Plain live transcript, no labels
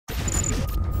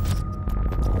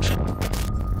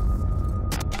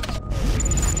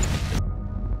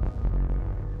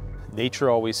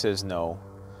Nature always says no.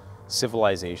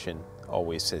 Civilization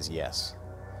always says yes.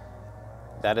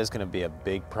 That is going to be a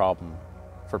big problem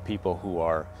for people who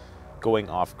are going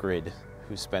off grid,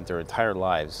 who spent their entire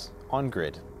lives on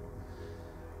grid.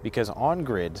 Because on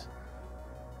grid,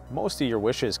 most of your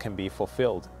wishes can be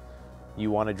fulfilled.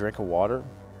 You want a drink of water,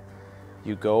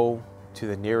 you go to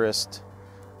the nearest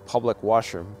public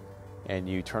washroom and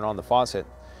you turn on the faucet,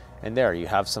 and there you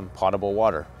have some potable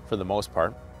water for the most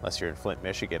part, unless you're in Flint,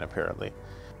 Michigan, apparently.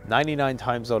 99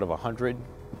 times out of 100,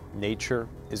 nature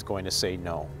is going to say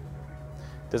no.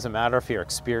 Doesn't matter if you're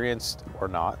experienced or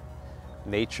not,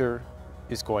 nature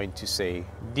is going to say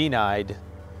denied,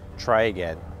 try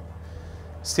again.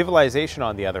 Civilization,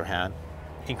 on the other hand,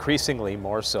 increasingly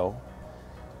more so,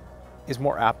 is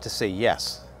more apt to say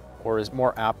yes, or is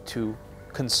more apt to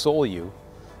console you,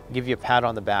 give you a pat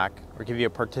on the back, or give you a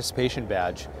participation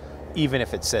badge, even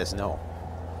if it says no.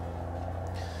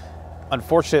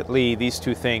 Unfortunately, these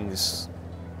two things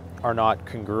are not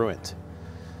congruent.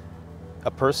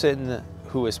 A person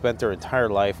who has spent their entire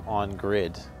life on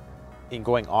grid, in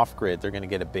going off grid, they're going to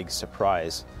get a big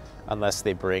surprise unless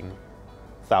they bring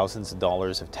thousands of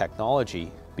dollars of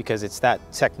technology, because it's that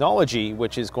technology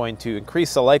which is going to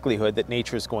increase the likelihood that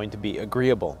nature is going to be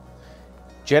agreeable.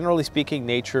 Generally speaking,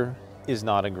 nature is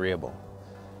not agreeable.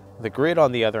 The grid,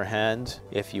 on the other hand,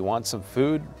 if you want some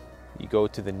food, you go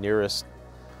to the nearest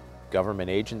government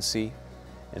agency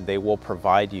and they will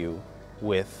provide you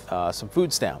with some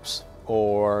food stamps,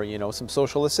 or some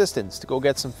social assistance to go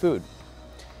get some food.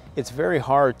 It's very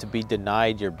hard to be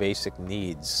denied your basic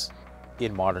needs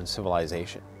in modern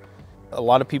civilization. A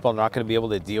lot of people are not going to be able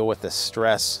to deal with the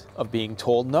stress of being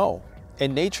told no,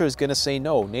 and nature is going to say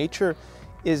no. Nature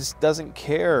doesn't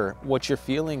care what your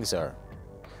feelings are.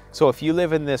 So if you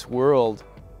live in this world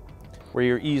where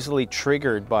you're easily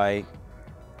triggered by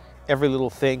every little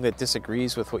thing that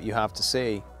disagrees with what you have to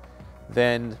say,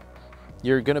 then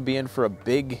you're going to be in for a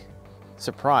big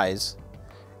surprise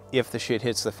if the shit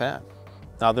hits the fan.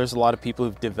 Now, there's a lot of people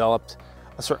who've developed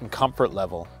a certain comfort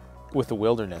level with the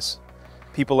wilderness.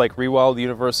 People like Rewald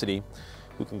University,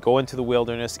 who can go into the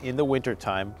wilderness in the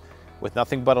wintertime with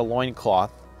nothing but a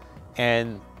loincloth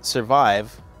and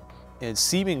survive, and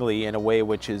seemingly in a way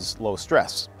which is low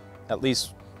stress, at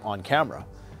least on camera.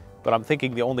 But I'm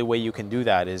thinking the only way you can do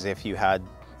that is if you had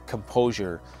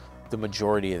composure the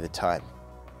majority of the time.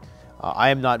 I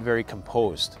am not very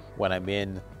composed when I'm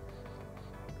in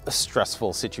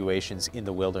stressful situations in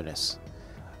the wilderness,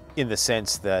 in the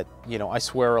sense that, I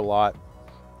swear a lot.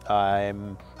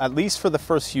 At least for the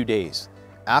first few days.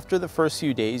 After the first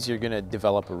few days, you're going to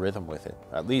develop a rhythm with it.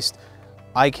 At least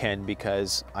I can,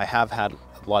 because I have had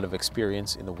a lot of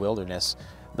experience in the wilderness,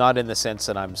 not in the sense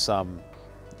that I'm some,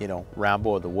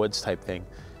 Rambo of the woods type thing,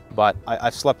 but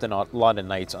I've slept in a lot of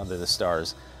nights under the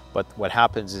stars. But what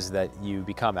happens is that you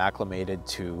become acclimated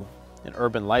to an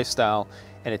urban lifestyle,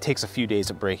 and it takes a few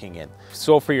days of breaking in.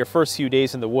 So for your first few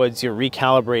days in the woods, you're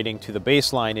recalibrating to the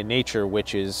baseline in nature,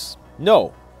 which is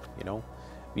no.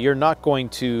 You're not going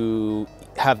to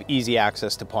have easy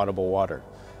access to potable water.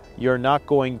 You're not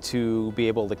going to be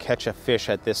able to catch a fish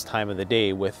at this time of the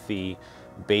day with the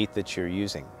bait that you're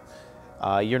using.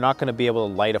 You're not going to be able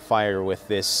to light a fire with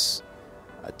this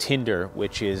tinder,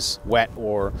 which is wet,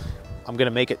 or I'm going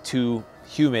to make it too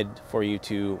humid for you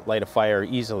to light a fire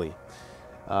easily.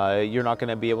 You're not going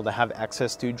to be able to have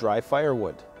access to dry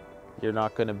firewood. You're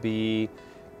not going to be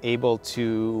able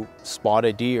to spot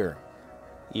a deer,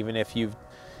 even if you've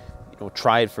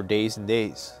tried for days and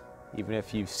days. Even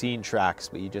if you've seen tracks,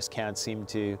 but you just can't seem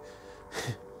to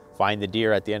find the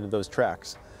deer at the end of those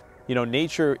tracks.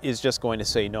 Nature is just going to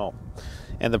say no.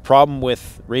 And the problem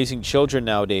with raising children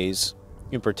nowadays,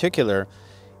 in particular,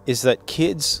 is that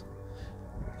kids,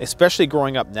 especially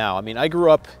growing up now, I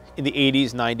grew up in the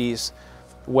 80s, 90s,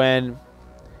 when,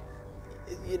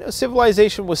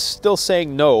 civilization was still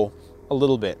saying no a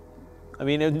little bit.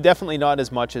 Definitely not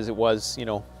as much as it was,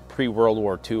 pre-World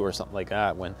War II or something like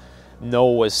that, when no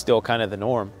was still kind of the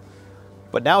norm.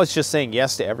 But now it's just saying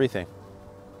yes to everything.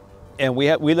 And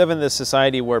we live in this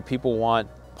society where people want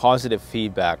positive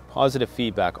feedback,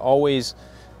 always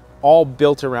all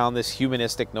built around this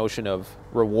humanistic notion of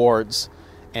rewards,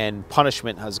 and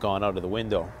punishment has gone out of the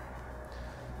window.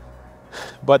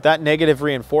 But that negative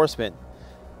reinforcement,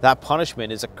 that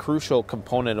punishment, is a crucial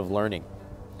component of learning.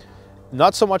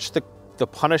 Not so much the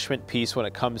punishment piece when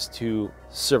it comes to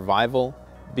survival,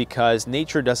 because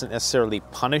nature doesn't necessarily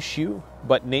punish you,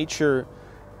 but nature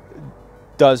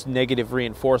does negative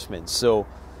reinforcement. So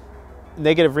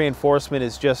negative reinforcement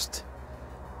is just,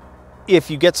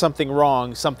 if you get something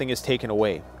wrong, something is taken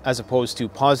away, as opposed to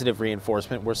positive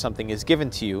reinforcement where something is given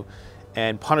to you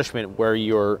and punishment where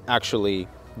you're actually,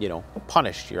 you know,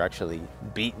 punished, you're actually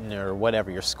beaten or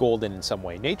whatever, you're scolded in some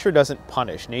way. Nature doesn't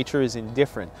punish, nature is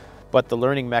indifferent, but the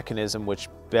learning mechanism which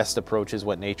best approaches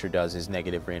what nature does is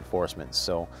negative reinforcement.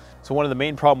 So one of the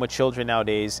main problems with children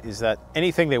nowadays is that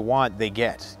anything they want, they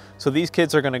get. So these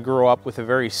kids are going to grow up with a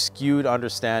very skewed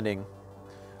understanding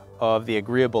of the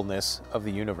agreeableness of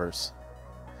the universe,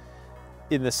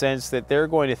 in the sense that they're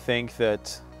going to think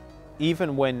that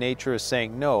even when nature is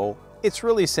saying no, it's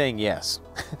really saying yes.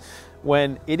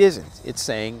 When it isn't, it's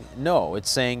saying no. It's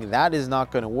saying that is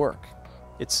not going to work.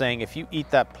 It's saying if you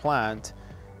eat that plant,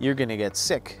 you're going to get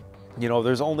sick. You know,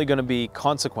 there's only going to be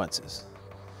consequences.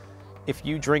 If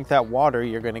you drink that water,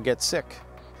 you're going to get sick.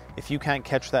 If you can't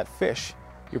catch that fish,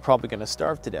 you're probably going to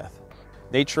starve to death.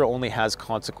 Nature only has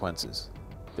consequences.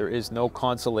 There is no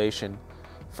consolation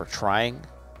for trying.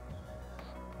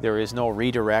 There is no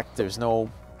redirect. There's no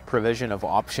provision of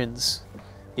options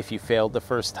if you failed the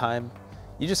first time.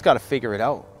 You just got to figure it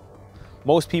out.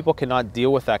 Most people cannot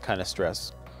deal with that kind of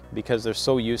stress because they're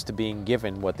so used to being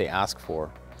given what they ask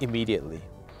for immediately.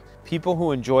 People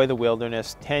who enjoy the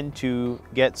wilderness tend to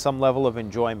get some level of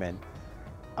enjoyment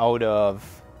out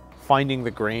of finding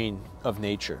the grain of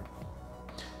nature.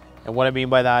 And what I mean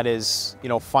by that is, you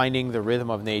know, finding the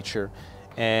rhythm of nature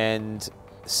and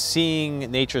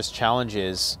seeing nature's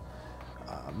challenges,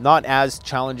 not as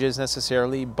challenges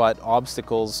necessarily, but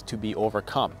obstacles to be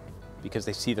overcome, because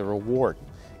they see the reward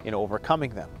in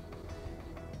overcoming them.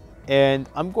 And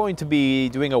I'm going to be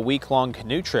doing a week-long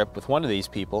canoe trip with one of these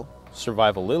people,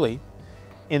 Survival Lilly,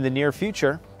 in the near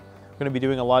future. I'm going to be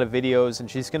doing a lot of videos, and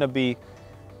she's going to be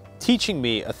teaching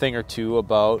me a thing or two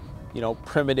about, you know,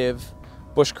 primitive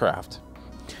bushcraft.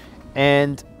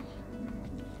 And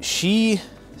she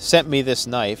sent me this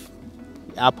knife,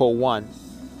 the Apo 1,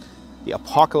 the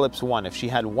Apocalypse 1. If she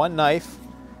had one knife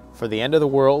for the end of the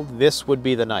world, this would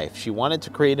be the knife. She wanted to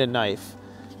create a knife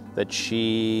that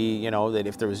she, you know, that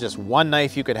if there was just one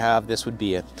knife you could have, this would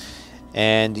be it.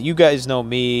 And you guys know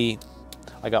me,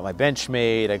 I got my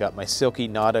Benchmade, I got my Silky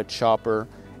Nada chopper,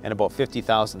 and about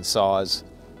 50,000 saws.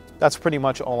 That's pretty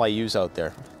much all I use out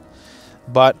there.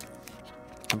 But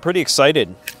I'm pretty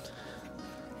excited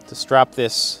to strap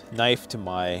this knife to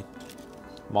my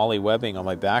Molly webbing on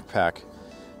my backpack,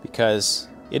 because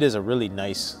it is a really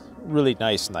nice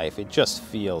knife. It just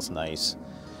feels nice.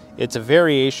 It's a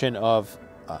variation of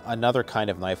another kind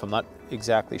of knife. I'm not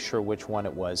exactly sure which one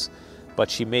it was, but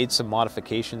she made some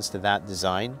modifications to that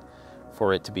design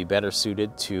for it to be better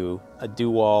suited to a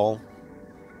do-all,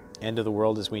 end of the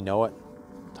world as we know it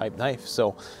type knife.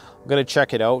 So I'm going to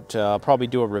check it out. I'll probably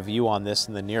do a review on this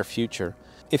in the near future.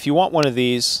 If you want one of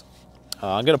these,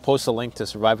 I'm going to post a link to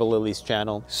Survival Lily's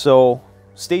channel. So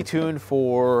stay tuned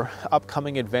for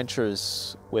upcoming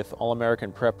adventures with All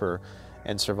American Prepper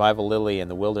and Survival Lily in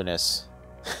the wilderness.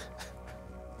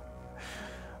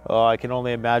 Oh, I can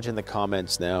only imagine the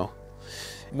comments now.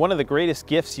 One of the greatest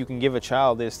gifts you can give a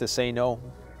child is to say no.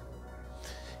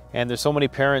 And there's so many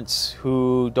parents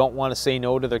who don't want to say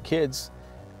no to their kids,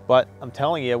 but I'm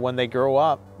telling you, when they grow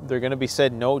up, they're going to be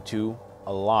said no to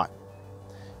a lot.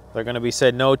 They're going to be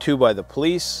said no to by the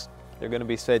police. They're going to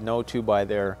be said no to by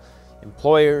their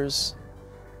employers,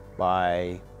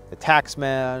 by the tax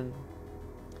man,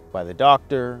 by the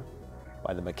doctor,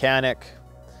 by the mechanic,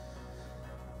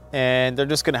 and they're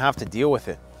just going to have to deal with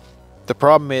it. The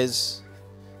problem is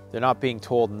they're not being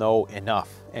told no enough,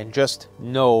 and just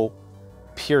no,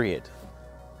 period.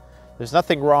 There's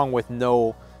nothing wrong with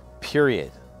no,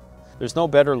 period. There's no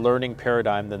better learning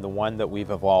paradigm than the one that we've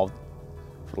evolved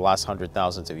for the last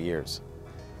 100,000 of years.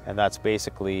 And that's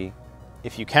basically,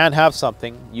 if you can't have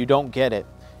something, you don't get it,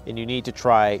 and you need to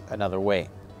try another way.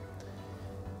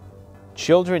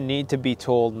 Children need to be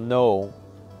told no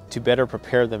to better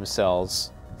prepare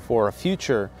themselves for a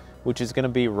future which is going to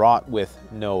be wrought with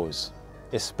no's,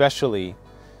 especially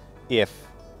if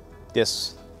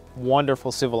this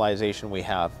wonderful civilization we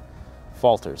have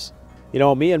falters. You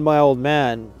know, me and my old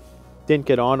man didn't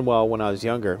get on well when I was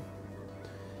younger,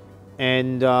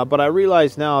 and but I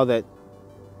realize now that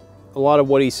a lot of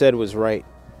what he said was right.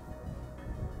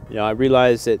 You know, I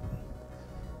realized that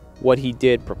what he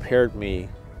did prepared me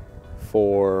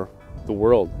for the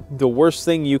world. The worst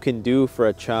thing you can do for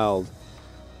a child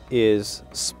is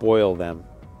spoil them.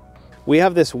 We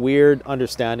have this weird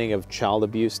understanding of child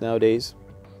abuse nowadays,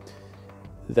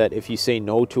 that if you say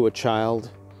no to a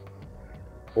child,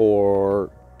 or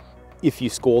if you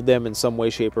scold them in some way,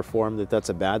 shape, or form, that that's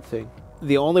a bad thing.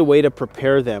 The only way to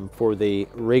prepare them for the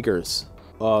rigors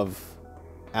of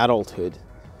adulthood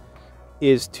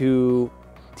is to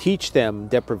teach them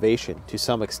deprivation to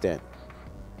some extent.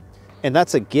 And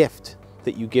that's a gift.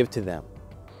 that you give to them.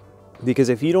 Because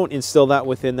if you don't instill that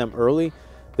within them early,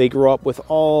 they grow up with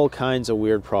all kinds of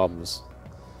weird problems.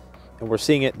 And we're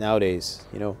seeing it nowadays,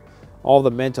 you know, all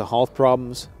the mental health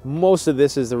problems. Most of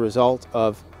this is the result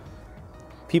of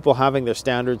people having their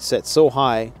standards set so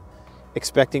high,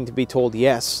 expecting to be told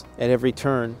yes at every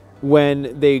turn.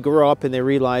 When they grow up and they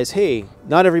realize, hey,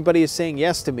 not everybody is saying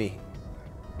yes to me.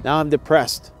 Now I'm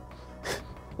depressed.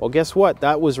 Well, guess what?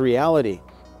 That was reality.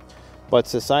 But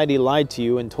society lied to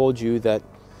you and told you that,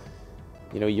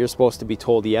 you know, you're supposed to be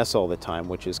told yes all the time,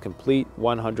 which is complete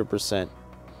 100%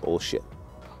 bullshit.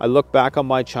 I look back on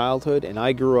my childhood and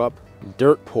I grew up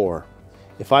dirt poor.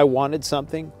 If I wanted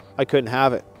something, I couldn't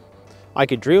have it. I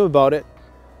could dream about it,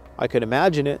 I could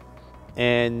imagine it,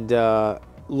 and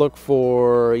look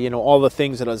for, you know, all the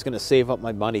things that I was going to save up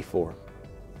my money for.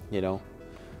 You know,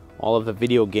 all of the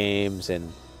video games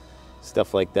and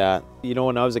stuff like that. You know,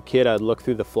 when I was a kid, I'd look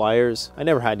through the flyers. I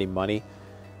never had any money,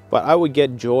 but I would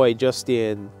get joy just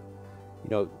in, you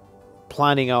know,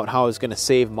 planning out how I was going to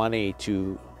save money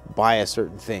to buy a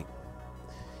certain thing.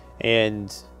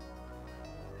 And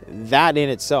that in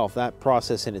itself, that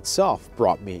process in itself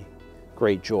brought me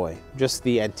great joy. Just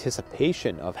the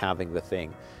anticipation of having the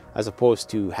thing as opposed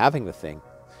to having the thing.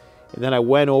 And then I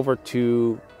went over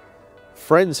to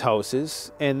friends'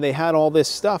 houses and they had all this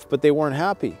stuff, but they weren't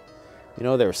happy. You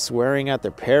know, they were swearing at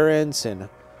their parents, and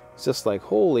it's just like,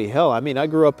 holy hell. I mean, I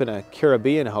grew up in a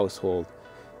Caribbean household,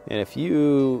 and if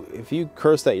you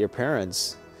cursed at your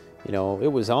parents, you know, it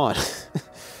was on.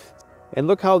 And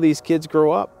look how these kids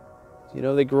grow up. You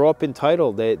know, they grow up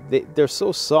entitled. They're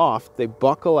so soft. They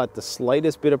buckle at the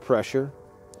slightest bit of pressure.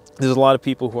 There's a lot of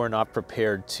people who are not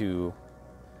prepared to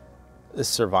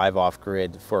survive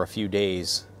off-grid for a few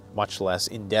days, much less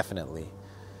indefinitely,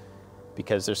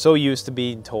 because they're so used to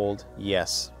being told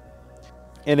yes.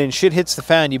 And then shit hits the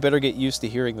fan, you better get used to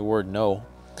hearing the word no,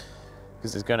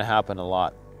 because it's going to happen a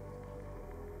lot.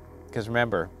 Because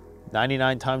remember,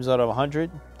 99 times out of 100,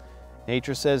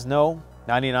 nature says no.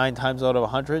 99 times out of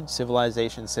 100,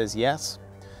 civilization says yes.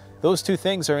 Those two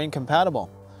things are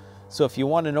incompatible. So if you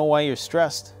want to know why you're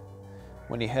stressed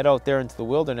when you head out there into the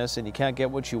wilderness and you can't get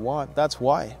what you want, that's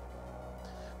why.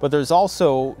 But there's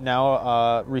also now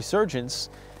a resurgence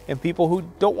in people who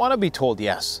don't want to be told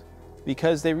yes,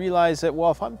 because they realize that,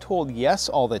 well, if I'm told yes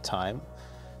all the time,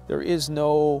 there is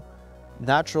no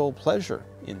natural pleasure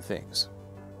in things.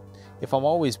 If I'm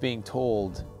always being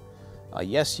told,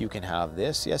 yes, you can have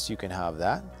this, yes, you can have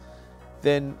that,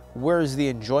 then where's the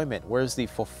enjoyment? Where's the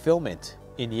fulfillment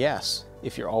in yes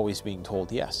if you're always being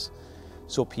told yes?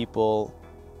 So people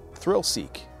thrill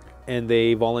seek, and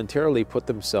they voluntarily put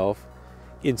themselves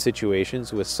in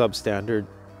situations with substandard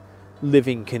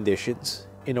living conditions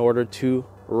in order to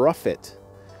rough it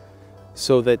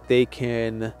so that they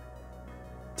can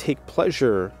take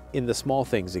pleasure in the small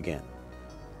things again.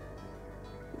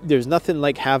 There's nothing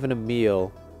like having a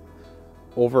meal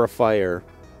over a fire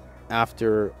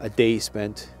after a day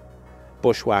spent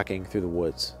bushwhacking through the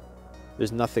woods.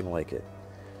 There's nothing like it.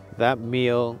 That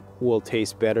meal will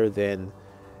taste better than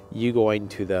you going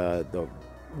to the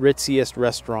ritziest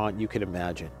restaurant you can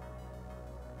imagine,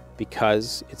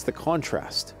 because it's the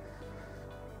contrast.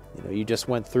 You know, you just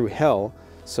went through hell,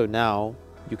 so now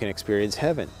you can experience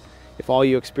heaven. If all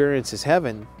you experience is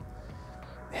heaven,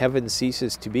 heaven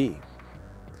ceases to be.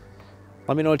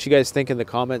 Let me know what you guys think in the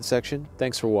comment section.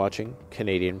 Thanks for watching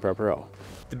Canadian Prepper.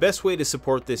 The best way to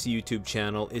support this YouTube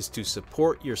channel is to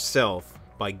support yourself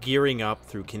by gearing up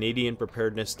through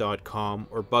CanadianPreparedness.com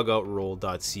or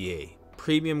BugoutRoll.ca.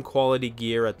 Premium quality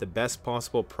gear at the best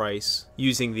possible price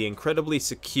using the incredibly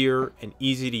secure and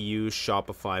easy to use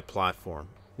Shopify platform.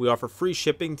 We offer free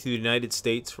shipping to the United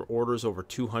States for orders over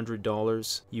 $200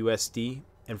 USD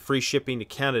and free shipping to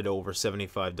Canada over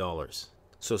 $75.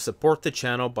 So support the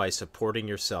channel by supporting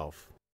yourself.